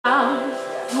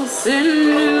in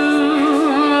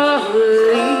New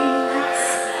Orleans,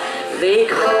 they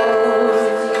call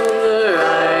the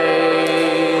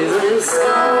rising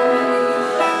sun.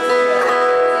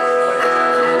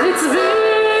 And it's been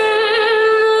the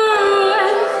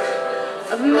ruin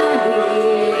of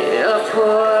many a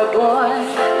poor boy,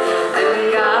 and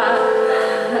God,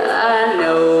 I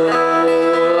know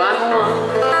I'm one.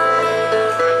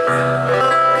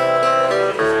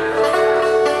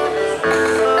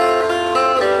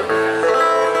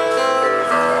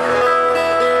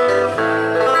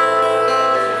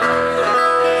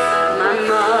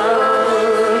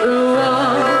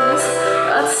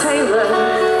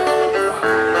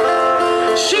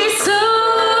 She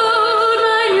sewed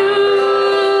my new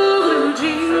blue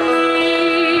jeans,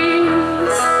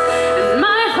 and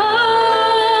my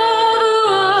father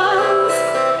was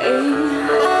a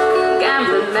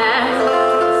gambling man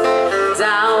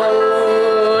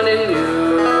down in New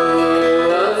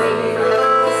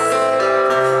Orleans.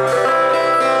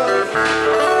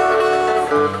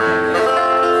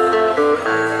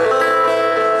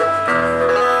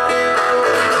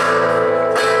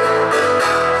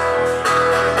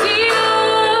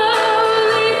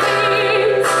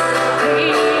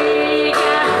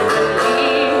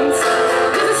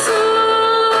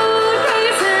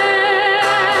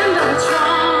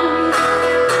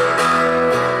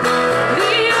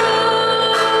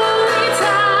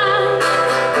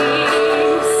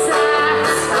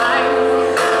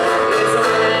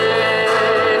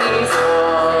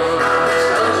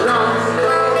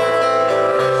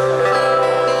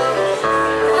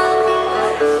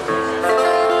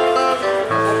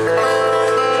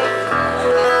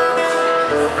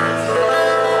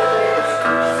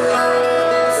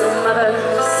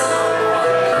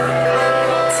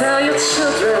 Tell your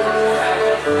children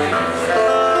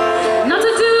not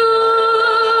to do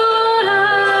what I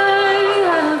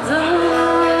have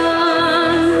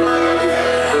done.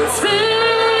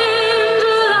 Spend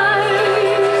your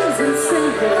lives in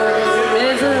simple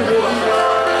misery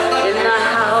in the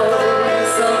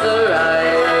house of the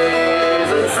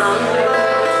rising sun.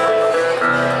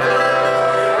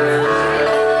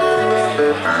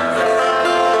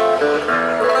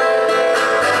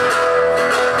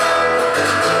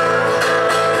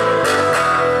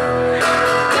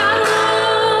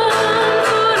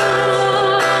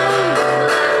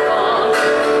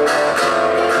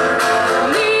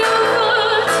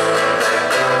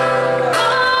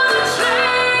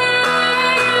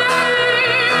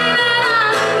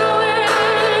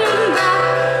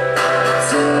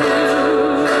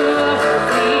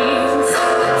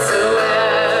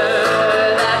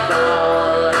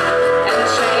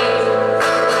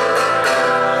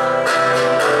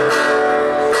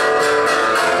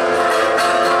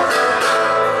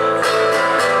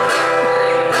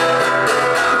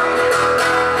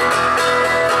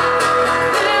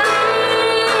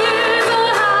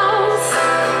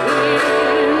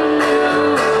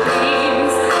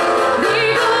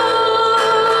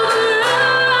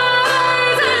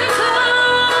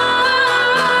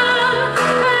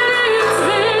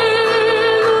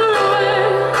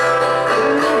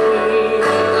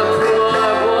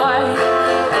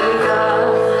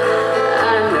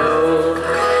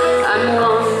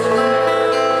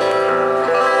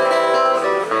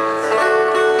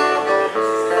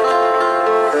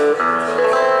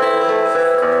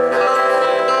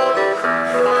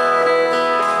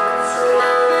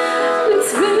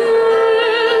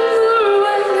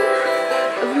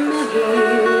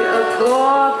 A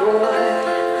poor boy,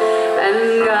 and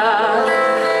God